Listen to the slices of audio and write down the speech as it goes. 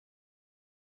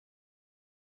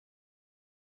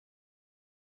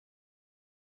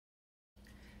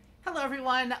Hello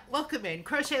everyone, welcome in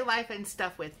Crochet Life and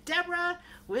Stuff with Deborah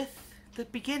with the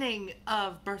beginning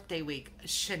of birthday week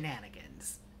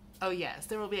shenanigans. Oh yes,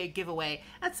 there will be a giveaway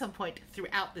at some point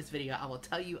throughout this video. I will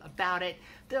tell you about it.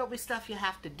 There will be stuff you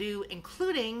have to do,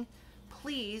 including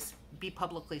please be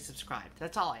publicly subscribed.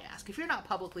 That's all I ask. If you're not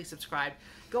publicly subscribed,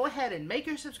 go ahead and make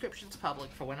your subscriptions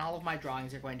public for when all of my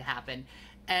drawings are going to happen,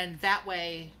 and that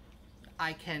way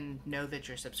I can know that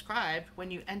you're subscribed when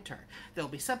you enter. There'll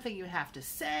be something you have to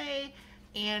say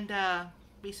and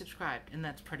be subscribed, and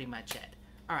that's pretty much it.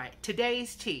 All right,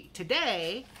 today's tea.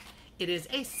 Today, it is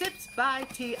a Sips by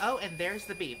Tea. Oh, and there's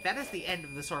the beef. That is the end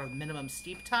of the sort of minimum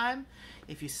steep time.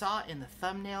 If you saw in the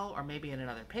thumbnail or maybe in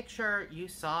another picture, you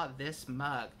saw this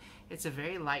mug. It's a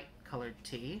very light colored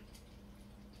tea,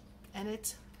 and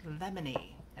it's lemony.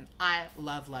 And I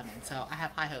love lemon, so I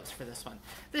have high hopes for this one.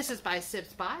 This is by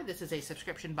Sips By. This is a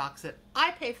subscription box that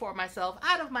I pay for myself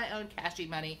out of my own cashy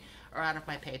money or out of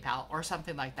my PayPal or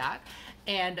something like that.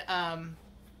 And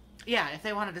yeah, if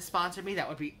they wanted to sponsor me, that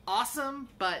would be awesome.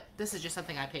 But this is just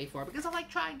something I pay for because I like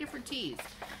trying different teas.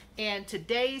 And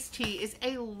today's tea is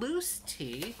a loose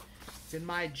tea. It's in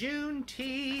my June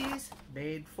teas,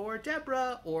 made for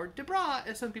Deborah, or Debra,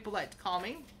 as some people like to call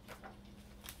me.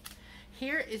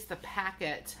 Here is the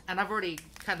packet, and I've already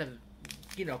kind of,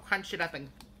 crunched it up and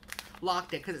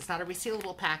locked it because it's not a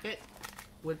resealable packet.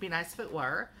 Would be nice if it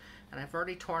were. And I've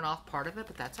already torn off part of it,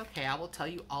 but that's okay. I will tell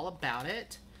you all about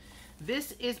it.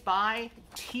 This is by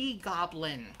Tea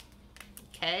Goblin,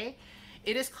 okay?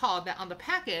 It is called, now on the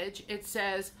package, it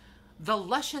says, The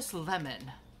Luscious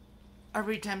Lemon, a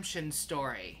Redemption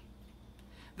Story.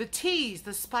 The teas,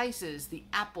 the spices, the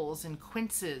apples and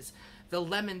quinces, the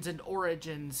lemons and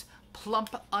origins,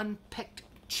 plump unpicked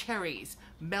cherries,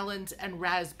 melons and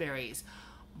raspberries,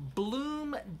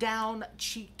 bloom down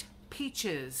cheeked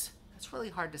peaches, that's really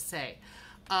hard to say,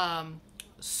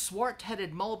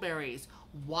 swart-headed mulberries,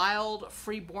 wild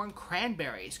freeborn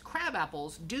cranberries, crab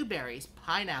apples, dewberries,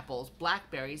 pineapples,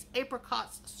 blackberries,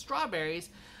 apricots, strawberries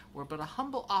were but a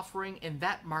humble offering in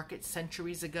that market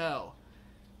centuries ago.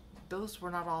 Those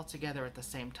were not all together at the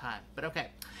same time, but okay.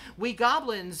 We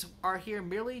goblins are here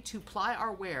merely to ply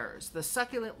our wares, the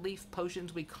succulent leaf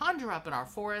potions we conjure up in our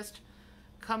forest.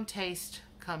 Come taste,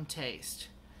 come taste.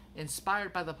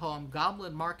 Inspired by the poem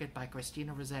Goblin Market by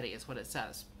Christina Rossetti is what it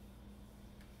says.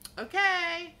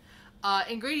 Okay.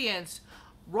 Ingredients: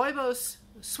 rooibos,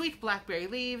 sweet blackberry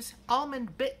leaves,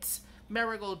 almond bits,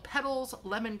 marigold petals,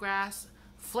 lemongrass.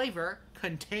 Flavor: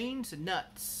 contains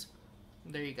nuts.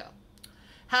 There you go.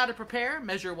 How to prepare: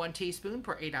 measure 1 teaspoon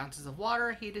per 8 ounces of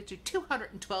water, heated to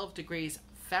 212 degrees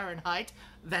Fahrenheit.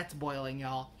 That's boiling,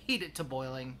 y'all. Heat it to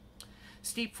boiling.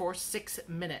 Steep for 6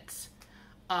 minutes.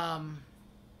 I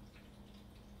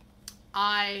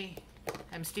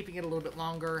am steeping it a little bit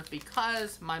longer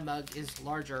because my mug is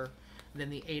larger than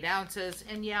the 8 ounces.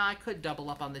 And yeah, I could double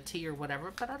up on the tea or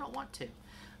whatever, but I don't want to.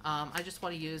 I just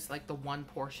want to use like the 1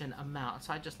 portion amount.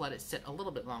 So I just let it sit a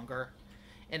little bit longer,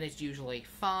 and it's usually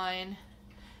fine.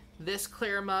 This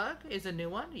clear mug is a new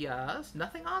one. Yes,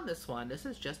 nothing on this one. This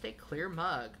is just a clear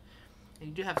mug. And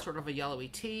you do have sort of a yellowy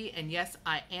tea. And yes,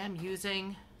 I am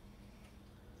using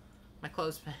my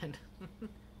clothespin.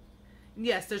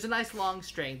 Yes, there's a nice long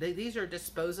string. These are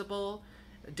disposable,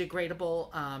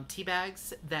 degradable tea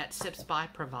bags that Sips By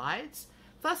provides.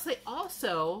 Plus, they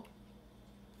also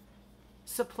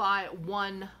supply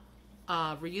 1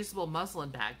 reusable muslin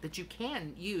bag that you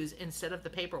can use instead of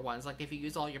the paper ones, like if you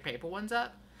use all your paper ones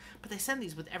up. But they send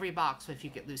these with every box if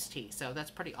you get loose tea, so that's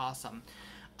pretty awesome.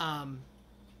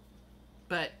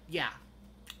 But yeah,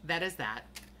 that is that.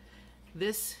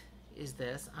 This is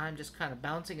this. I'm just kind of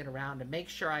bouncing it around to make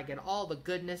sure I get all the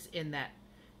goodness in that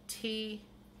tea.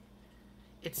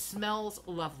 It smells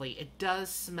lovely. It does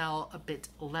smell a bit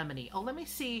lemony. Oh, let me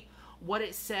see what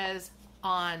it says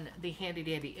on the handy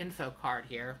dandy info card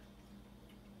here.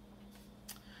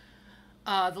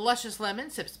 The Luscious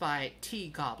Lemon, Sips by Tea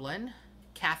Goblin.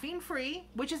 Caffeine free,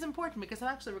 which is important because I'm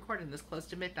actually recording this close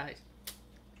to midnight.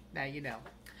 Now you know.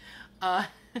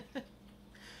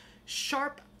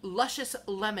 Sharp, luscious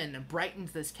lemon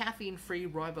brightens this caffeine-free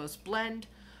rooibos blend.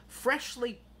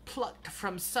 Freshly plucked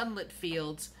from sunlit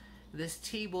fields, this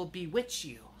tea will bewitch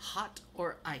you, hot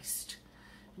or iced.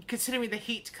 Considering the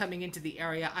heat coming into the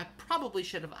area, I probably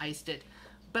should have iced it,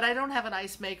 but I don't have an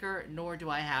ice maker, nor do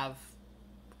I have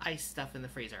ice stuff in the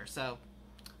freezer, so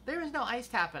there is no ice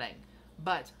happening.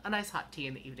 But a nice hot tea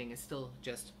in the evening is still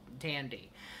just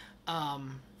dandy.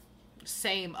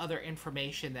 Same other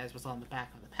information as was on the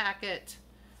back of the packet.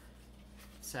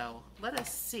 So let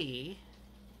us see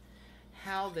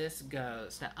how this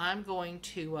goes. Now I'm going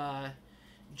to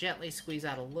gently squeeze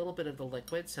out a little bit of the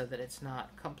liquid so that it's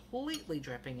not completely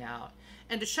dripping out.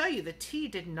 And to show you, the tea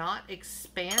did not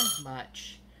expand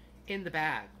much in the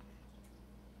bag.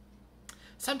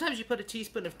 Sometimes you put a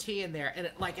teaspoon of tea in there and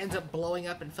it like ends up blowing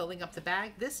up and filling up the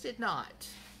bag. This did not.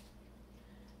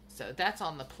 So that's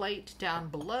on the plate down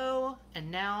below. And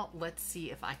now let's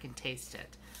see if I can taste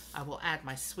it. I will add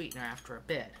my sweetener after a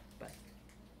bit, but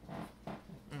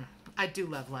I do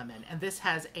love lemon. And this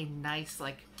has a nice,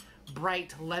 like,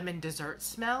 bright lemon dessert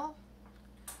smell.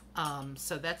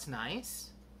 So that's nice.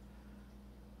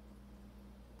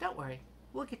 Don't worry.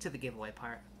 We'll get to the giveaway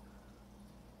part.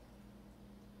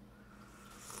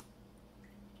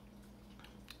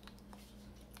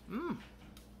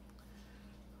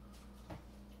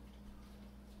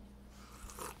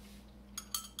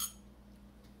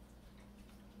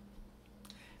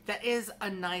 That is a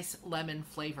nice lemon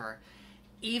flavor.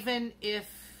 Even if,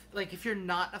 like, if you're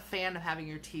not a fan of having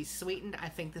your tea sweetened, I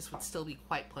think this would still be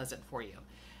quite pleasant for you.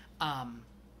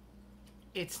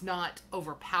 It's not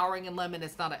overpowering in lemon.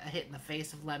 It's not a hit in the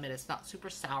face of lemon. It's not super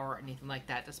sour or anything like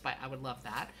that, despite I would love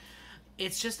that.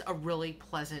 It's just a really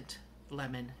pleasant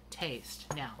lemon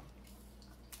taste. Now,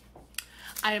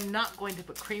 I am not going to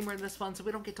put creamer in this one, so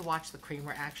we don't get to watch the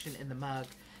creamer action in the mug,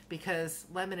 because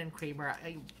lemon and creamer,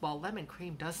 well, lemon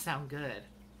cream does sound good.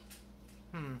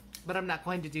 But I'm not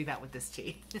going to do that with this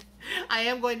tea. I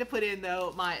am going to put in,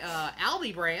 though, my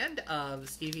Aldi brand of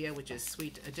stevia, which is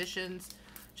Sweet Additions.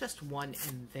 Just one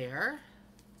in there.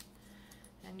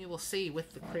 And you will see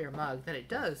with the clear mug that it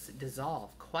does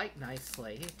dissolve quite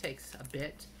nicely. It takes a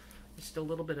bit, just a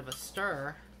little bit of a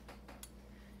stir.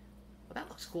 Well, that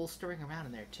looks cool stirring around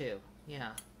in there too.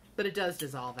 Yeah. But it does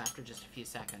dissolve after just a few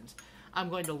seconds. I'm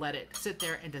going to let it sit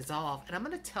there and dissolve. And I'm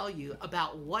going to tell you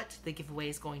about what the giveaway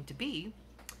is going to be.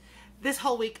 This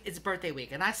whole week is birthday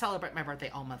week, and I celebrate my birthday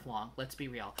all month long, let's be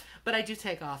real. But I do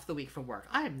take off the week from work.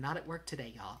 I am not at work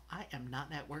today, y'all. I am not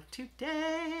at work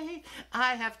today.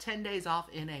 I have 10 days off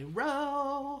in a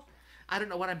row. I don't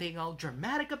know what I'm being all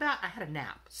dramatic about. I had a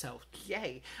nap, so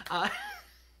yay.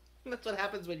 That's what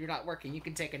happens when you're not working. You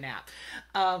can take a nap.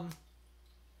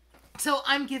 So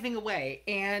I'm giving away,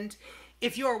 and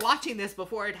if you're watching this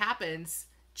before it happens,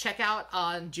 check out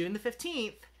on June the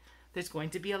 15th, there's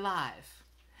going to be a live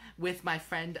with my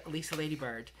friend Lisa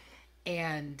Ladybird,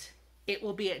 and it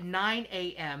will be at 9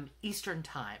 a.m. Eastern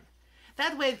time.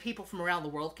 That way people from around the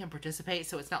world can participate,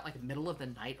 so it's not like the middle of the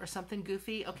night or something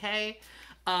goofy, okay?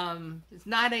 It's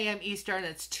 9 a.m. Eastern,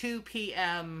 it's 2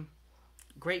 p.m.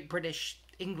 Great British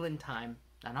England time,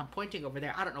 and I'm pointing over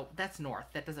there. I don't know, that's north.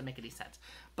 That doesn't make any sense.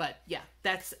 But yeah,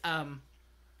 that's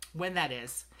when that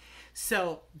is.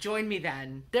 So join me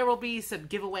then. There will be some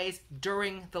giveaways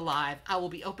during the live. I will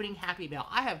be opening Happy Mail.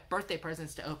 I have birthday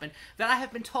presents to open that I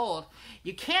have been told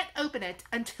you can't open it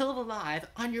until the live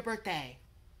on your birthday.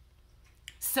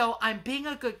 So I'm being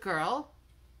a good girl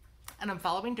and I'm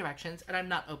following directions and I'm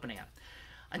not opening it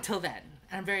until then.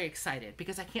 And I'm very excited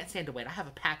because I can't stand to wait. I have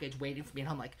a package waiting for me and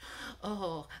I'm like,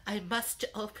 oh, I must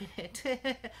open it.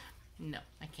 No,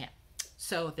 I can't.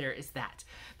 So there is that.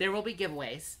 There will be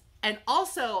giveaways. And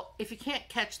also, if you can't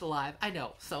catch the live, I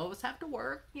know some of us have to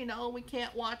work, you know, we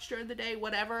can't watch during the day,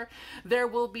 whatever. There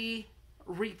will be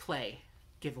replay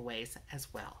giveaways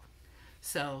as well.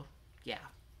 So, yeah,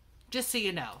 just so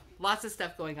you know, lots of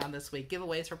stuff going on this week.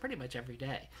 Giveaways for pretty much every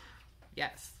day.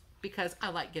 Yes, because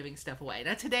I like giving stuff away.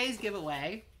 Now, today's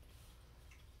giveaway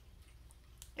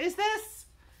is this.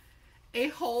 A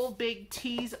whole big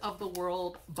Teas of the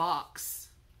World box,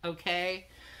 okay?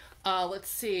 Let's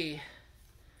see.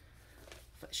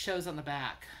 It shows on the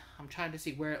back. I'm trying to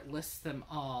see where it lists them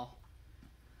all.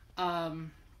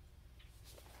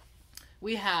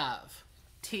 We have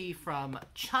tea from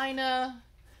China,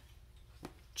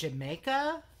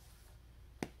 Jamaica,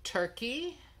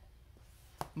 Turkey,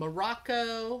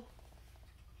 Morocco.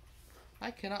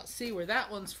 I cannot see where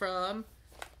that one's from.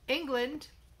 England.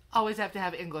 Always have to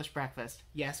have English breakfast.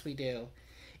 Yes, we do.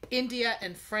 India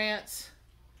and France.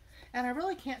 And I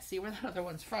really can't see where that other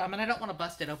one's from. And I don't want to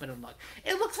bust it open and look.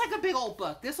 It looks like a big old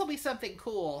book. This will be something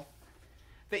cool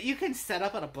that you can set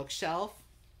up on a bookshelf.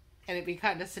 And it'd be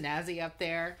kind of snazzy up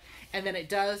there. And then it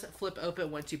does flip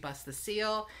open once you bust the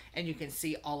seal. And you can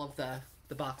see all of the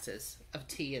boxes of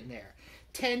tea in there.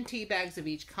 10 tea bags of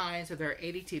each kind. So there are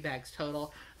 80 tea bags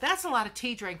total. That's a lot of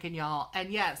tea drinking, y'all.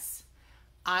 And yes,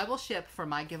 I will ship for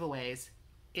my giveaways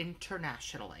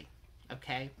internationally.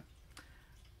 Okay?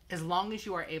 As long as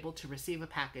you are able to receive a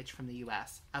package from the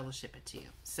U.S., I will ship it to you.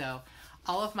 So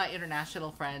all of my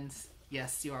international friends,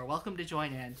 yes, you are welcome to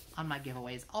join in on my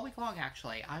giveaways all week long,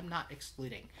 actually. I'm not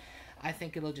excluding. I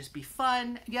think it'll just be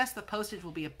fun. Yes, the postage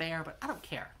will be a bear, but I don't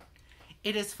care.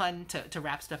 it is fun to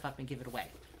wrap stuff up and give it away.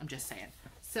 I'm just saying.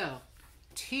 So,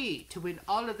 tea, to win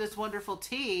all of this wonderful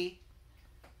tea,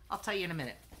 I'll tell you in a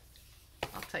minute.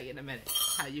 I'll tell you in a minute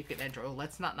how you can enter. Oh,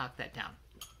 let's not knock that down.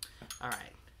 All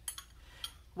right.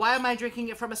 Why am I drinking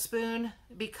it from a spoon?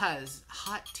 Because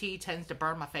hot tea tends to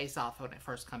burn my face off when it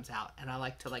first comes out. And I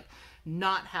like to, like,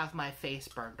 not have my face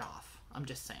burned off. I'm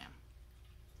just saying.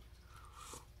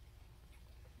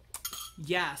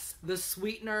 Yes, the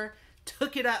sweetener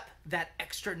took it up that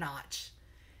extra notch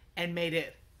and made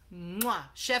it mwah,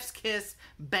 chef's kiss,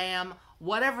 bam,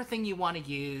 whatever thing you want to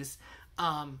use.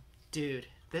 Dude,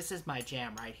 this is my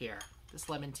jam right here. This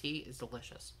lemon tea is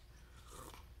delicious.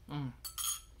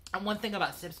 And one thing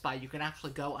about Sips By, you can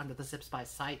actually go onto the Sips By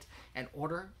site and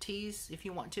order teas if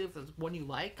you want to, if there's one you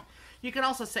like. You can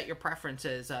also set your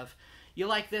preferences of, you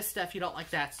like this stuff, you don't like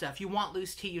that stuff. You want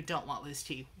loose tea, you don't want loose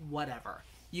tea, whatever.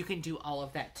 You can do all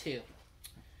of that too.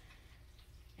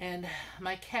 And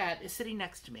my cat is sitting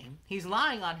next to me. He's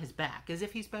lying on his back as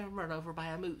if he's been run over by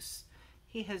a moose.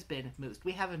 He has been moosed.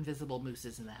 We have invisible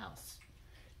mooses in the house.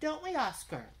 Don't we,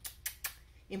 Oscar?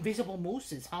 Invisible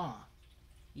mooses, huh?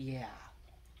 Yeah.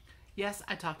 Yes,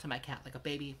 I talk to my cat like a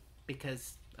baby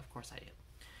because, of course I do.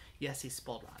 Yes, he's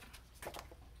spoiled rotten.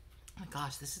 Oh my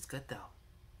gosh, this is good though.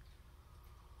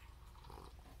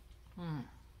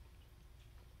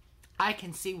 I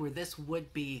can see where this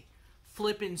would be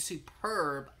flippin'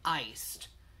 superb iced.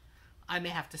 I may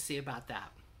have to see about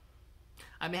that.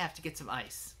 I may have to get some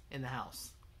ice in the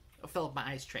house. Or fill up my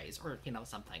ice trays or, you know,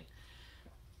 something.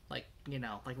 Like, you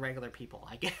know, like regular people,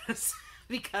 I guess.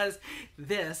 Because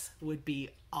this would be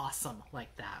awesome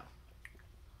like that.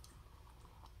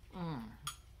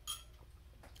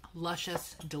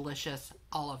 Luscious, delicious,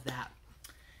 all of that.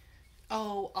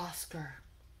 Oh, Oscar.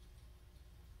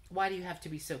 Why do you have to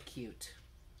be so cute?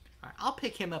 All right, I'll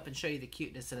pick him up and show you the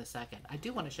cuteness in a second. I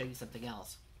do want to show you something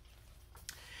else.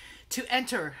 To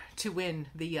enter to win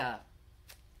the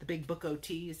big book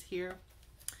OTs here,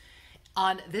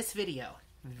 on this video,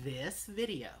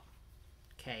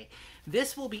 okay,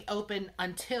 this will be open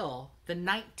until the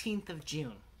 19th of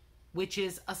June, which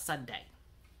is a Sunday,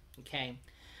 okay?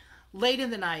 Late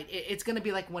in the night, it's going to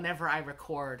be like whenever I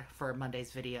record for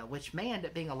Monday's video, which may end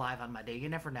up being a live on Monday. You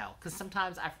never know, because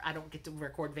sometimes I don't get to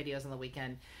record videos on the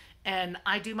weekend, and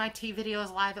I do my tea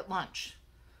videos live at lunch,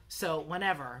 so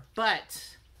whenever.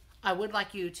 But I would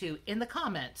like you to, in the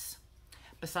comments,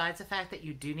 besides the fact that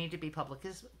you do need to be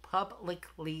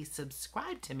publicly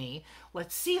subscribed to me,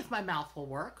 let's see if my mouth will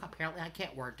work. Apparently I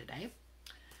can't word today.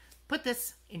 Put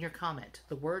this in your comment,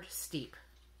 the word steep.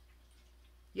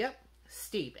 Yep.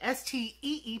 Steep.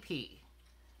 S-T-E-E-P.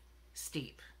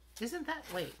 Steep. Isn't that...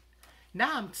 Wait.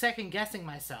 Now I'm second guessing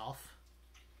myself.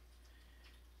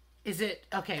 Is it...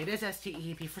 Okay, it is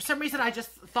S-T-E-E-P. For some reason I just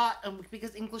thought,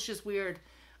 because English is weird,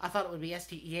 I thought it would be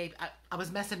S-T-E-A. I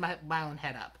was messing my own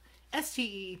head up.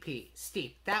 S-T-E-E-P.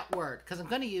 Steep. That word. Because I'm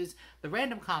going to use the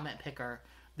random comment picker,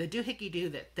 the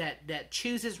doohickey-doo that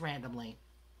chooses randomly.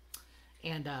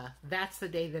 And that's the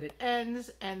day that it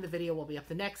ends, and the video will be up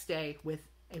the next day with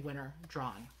a winner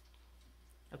drawn.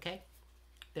 Okay?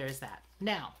 There's that.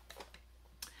 Now,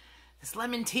 this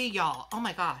lemon tea, y'all. Oh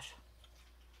my gosh.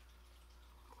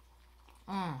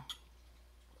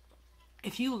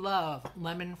 If you love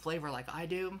lemon flavor like I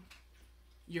do,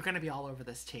 you're going to be all over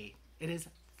this tea. It is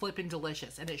flippin'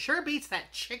 delicious. And it sure beats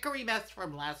that chicory mess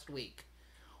from last week.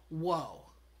 Whoa.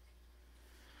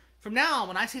 From now on,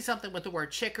 when I see something with the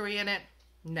word chicory in it,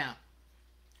 no.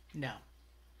 No.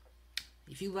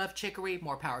 If you love chicory,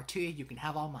 more power to you. You can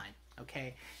have all mine.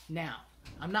 Okay? Now,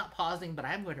 I'm not pausing, but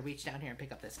I'm going to reach down here and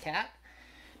pick up this cat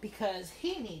because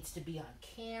he needs to be on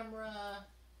camera.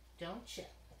 Don't you?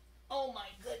 Oh my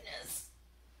goodness.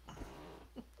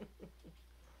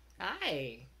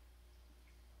 Hi.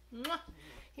 Mwah.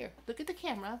 Here, look at the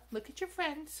camera. Look at your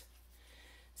friends.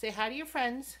 Say hi to your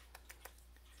friends.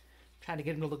 I'm trying to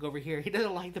get him to look over here. He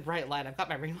doesn't like the bright light. I've got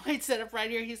my ring light set up right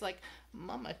here. He's like,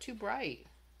 Mama, too bright.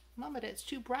 Mama, that's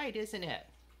too bright, isn't it?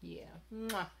 Yeah.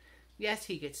 Mwah. Yes,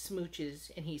 he gets smooches,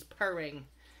 and he's purring,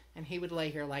 and he would lay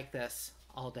here like this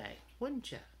all day,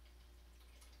 wouldn't you?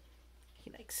 He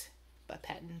likes butt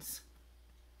patents.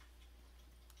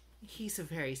 He's a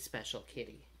very special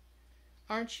kitty.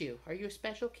 Aren't you? Are you a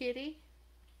special kitty?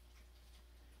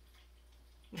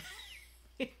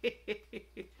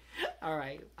 All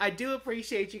right. I do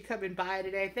appreciate you coming by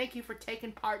today. Thank you for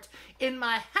taking part in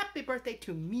my happy birthday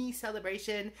to me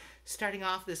celebration, starting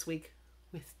off this week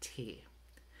with tea.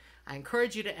 I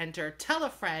encourage you to enter. Tell a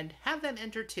friend. Have them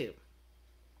enter too.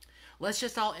 Let's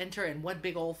just all enter in one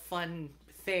big old fun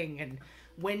thing and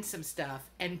win some stuff.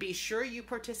 And be sure you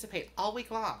participate all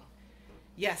week long.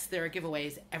 yes, there are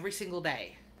giveaways every single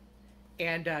day.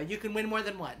 And you can win more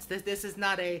than once. This is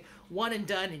not a one and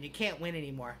done and you can't win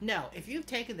anymore. No, if you've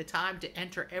taken the time to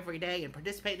enter every day and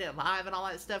participate in it live and all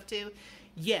that stuff too,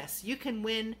 yes, you can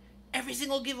win every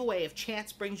single giveaway if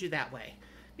chance brings you that way.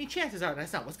 I mean, chances are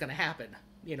that's not what's going to happen.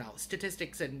 You know,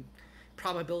 statistics and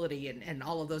probability and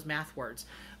all of those math words.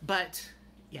 But,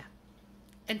 yeah,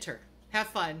 enter. Have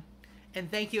fun.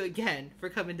 And thank you again for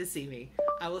coming to see me.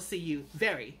 I will see you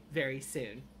very, very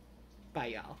soon. Bye,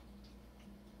 y'all.